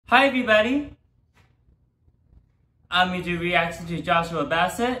Hi everybody! I'm going to do a reaction to Joshua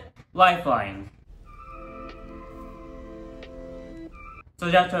Bassett, Lifeline.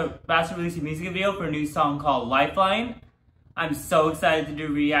 So Joshua Bassett released a music video for a new song called Lifeline. I'm so excited to do a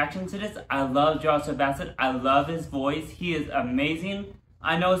reaction to this. I love Joshua Bassett. I love his voice. He is amazing.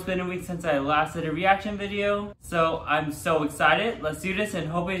 I know it's been a week since I last did a reaction video, so I'm so excited. Let's do this and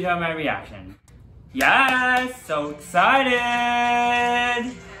hope you enjoy my reaction. Yes! So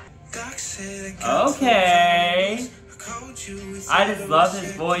excited! Okay. I just love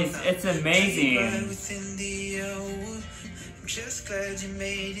his voice. It's amazing. I'm just glad you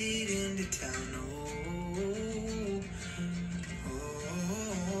made it into town.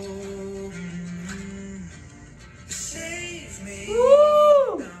 Save me.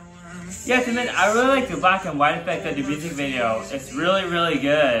 Woo! You have to admit, I really like the black and white effect of the music video. It's really, really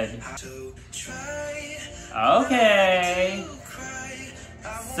good. Okay.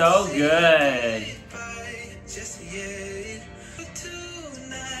 So good.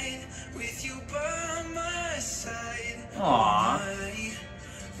 Aww.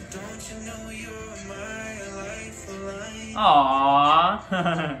 Aww.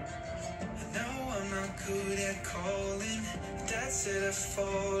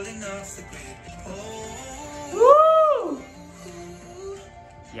 Woo!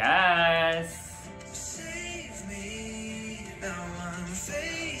 Yes.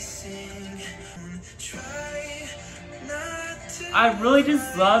 I really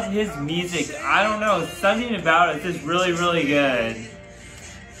just love his music. I don't know, something about it is just really, really good.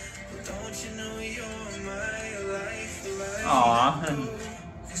 Aww.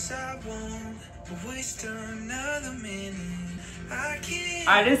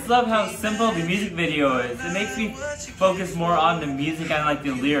 I just love how simple the music video is. It makes me focus more on the music and like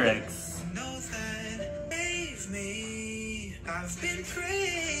the lyrics.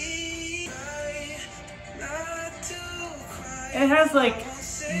 It has like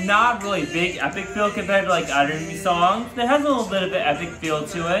not really big epic feel compared to like other songs. It has a little bit of an epic feel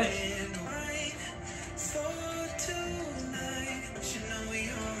to it.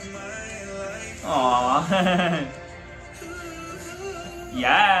 Aww.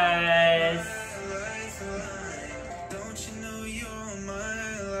 Yes.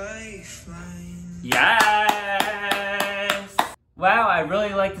 Yes. Wow, I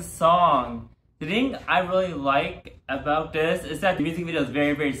really like the song. The thing I really like about this is that the music video is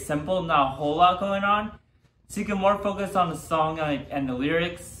very, very simple, not a whole lot going on. So you can more focus on the song and the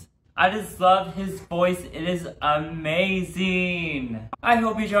lyrics. I just love his voice, it is amazing. I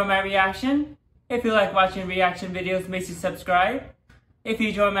hope you enjoyed my reaction. If you like watching reaction videos, make sure you subscribe. If you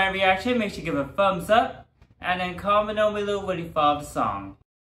enjoyed my reaction, make sure you give a thumbs up. And then comment down below what you thought of the song.